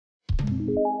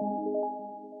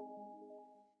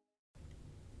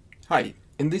Hi,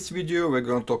 in this video we're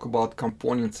going to talk about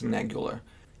components in Angular,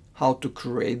 how to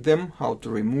create them, how to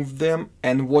remove them,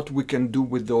 and what we can do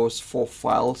with those 4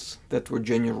 files that were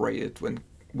generated when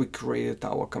we created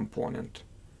our component.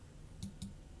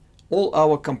 All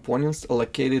our components are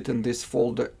located in this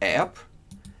folder app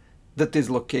that is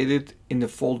located in the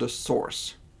folder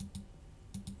source.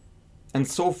 And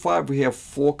so far we have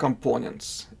 4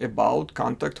 components: about,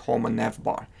 contact, home, and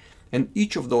navbar. And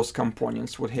each of those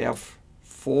components would have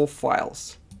 4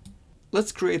 files.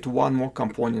 Let's create one more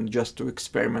component just to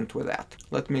experiment with that.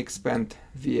 Let me expand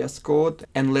VS Code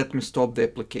and let me stop the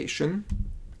application.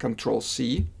 Control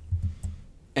C.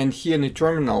 And here in the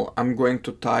terminal I'm going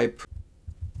to type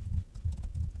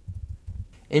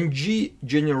ng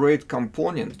generate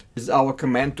component is our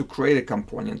command to create a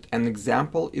component, and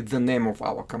example is the name of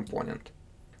our component.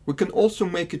 We can also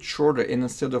make it shorter, and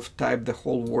instead of type the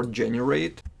whole word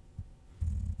generate,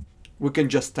 we can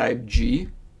just type G,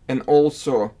 and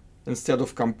also instead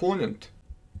of component,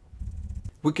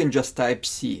 we can just type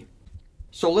C.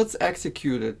 So let's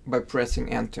execute it by pressing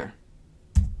enter.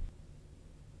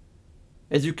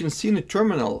 As you can see in the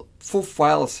terminal, 4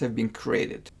 files have been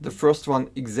created. The first one,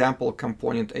 example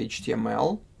component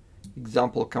HTML,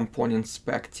 example component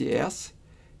spec.ts,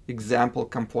 example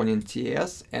component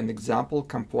TS, and example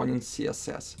component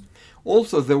CSS.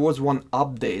 Also, there was one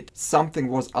update. Something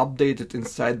was updated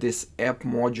inside this app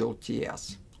module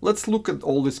TS. Let's look at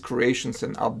all these creations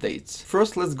and updates.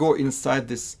 First, let's go inside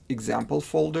this example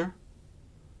folder.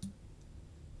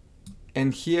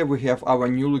 And here we have our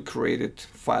newly created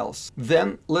files.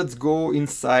 Then let's go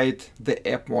inside the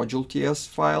app module TS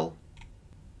file.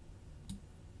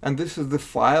 And this is the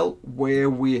file where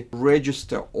we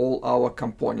register all our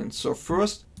components. So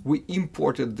first we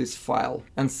imported this file,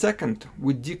 and second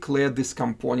we declared this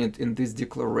component in this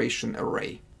declaration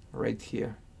array right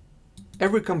here.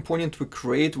 Every component we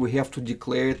create, we have to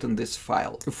declare it in this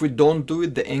file. If we don't do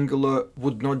it, the Angular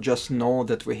would not just know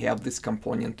that we have this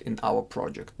component in our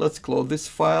project. Let's close this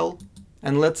file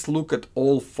and let's look at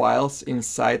all files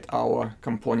inside our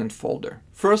component folder.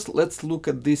 First, let's look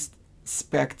at this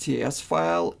spec.ts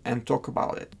file and talk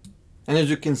about it. And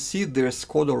as you can see, there's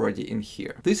code already in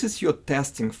here. This is your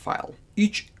testing file.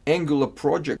 Each Angular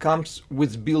project comes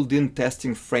with built-in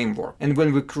testing framework. And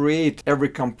when we create every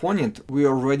component, we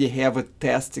already have a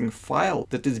testing file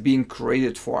that is being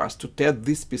created for us to test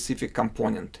this specific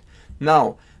component.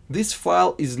 Now, this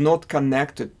file is not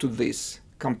connected to this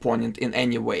component in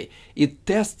any way. It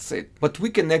tests it, but we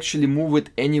can actually move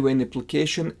it anywhere in the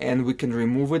application and we can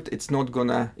remove it. It's not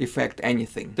gonna affect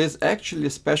anything. There's actually a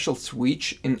special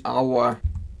switch in our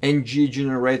ng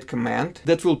generate command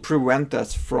that will prevent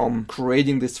us from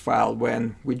creating this file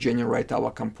when we generate our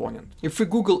component. If we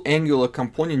Google Angular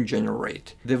component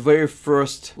generate, the very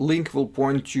first link will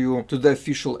point you to the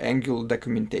official Angular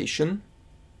documentation.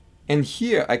 And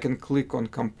here I can click on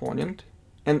component,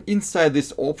 and inside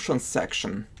this options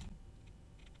section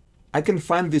I can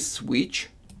find this switch.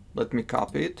 Let me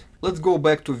copy it. Let's go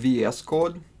back to VS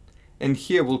Code, and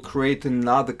here we'll create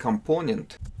another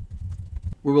component.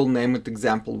 We will name it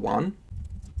example 1,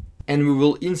 and we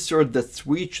will insert the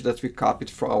switch that we copied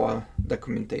for our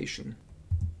documentation.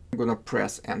 I'm gonna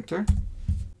press enter.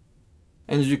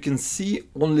 And as you can see,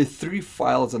 only 3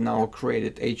 files are now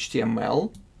created: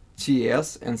 HTML,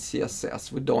 TS, and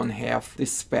CSS. We don't have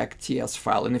this spec.ts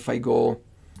file. And if I go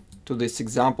to this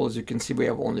example, as you can see, we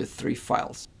have only 3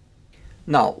 files.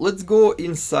 Now let's go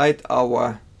inside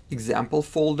our example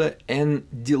folder and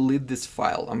delete this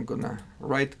file. I'm gonna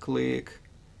right click,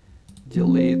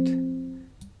 delete,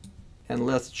 and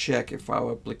let's check if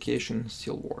our application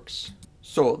still works.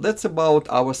 So that's about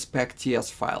our spec.ts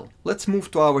file. Let's move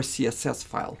to our CSS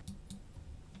file.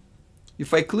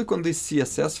 If I click on this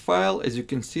CSS file, as you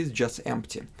can see, it's just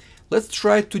empty. Let's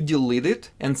try to delete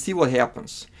it and see what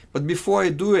happens. But before I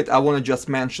do it, I want to just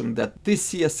mention that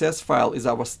this CSS file is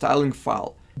our styling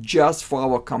file just for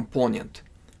our component.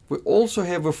 We also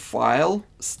have a file,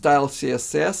 style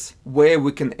CSS, where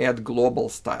we can add global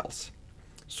styles.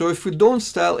 So if we don't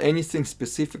style anything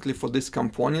specifically for this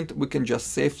component, we can just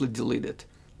safely delete it.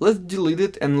 Let's delete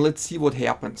it and let's see what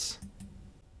happens.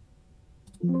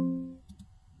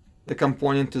 The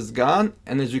component is gone,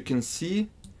 and as you can see,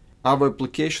 our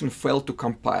application failed to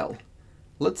compile.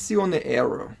 Let's see on the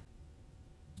error.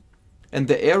 And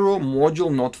the error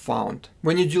module not found.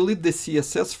 When you delete the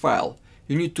CSS file,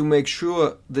 you need to make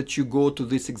sure that you go to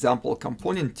this example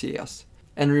component TS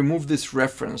and remove this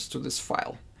reference to this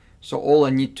file. So all I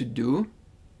need to do,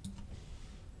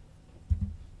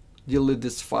 delete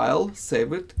this file,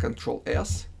 save it, Control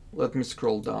S. Let me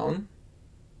scroll down.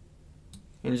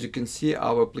 And as you can see,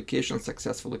 our application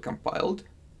successfully compiled.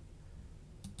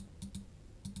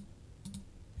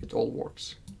 It all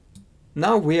works.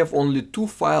 Now we have only two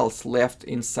files left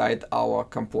inside our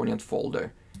component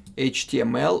folder,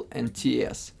 HTML and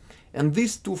TS. And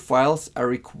these two files are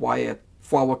required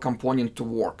for our component to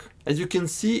work. As you can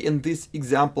see in this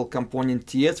example component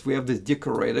TS, we have this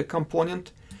decorator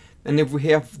component. And if we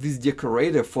have this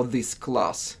decorator for this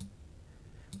class,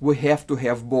 we have to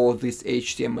have both this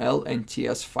HTML and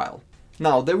TS file.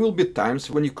 Now, there will be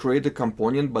times when you create a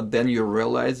component, but then you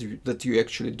realize that you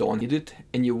actually don't need it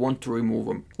and you want to remove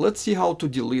them. Let's see how to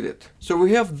delete it. So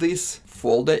we have this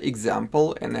folder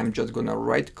example, and I'm just gonna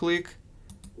right click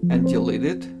and delete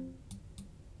it.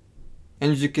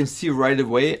 And as you can see right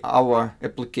away, our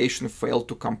application failed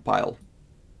to compile.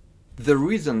 The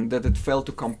reason that it failed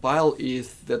to compile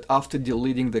is that after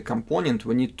deleting the component,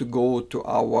 we need to go to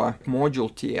our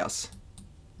module TS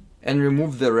and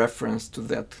remove the reference to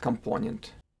that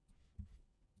component.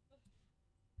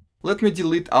 Let me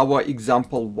delete our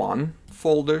example1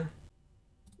 folder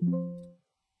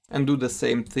and do the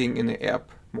same thing in the app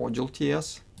module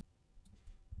TS.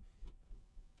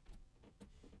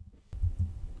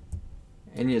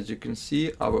 And as you can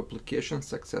see, our application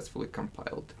successfully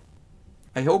compiled.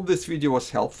 I hope this video was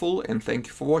helpful and thank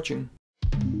you for watching.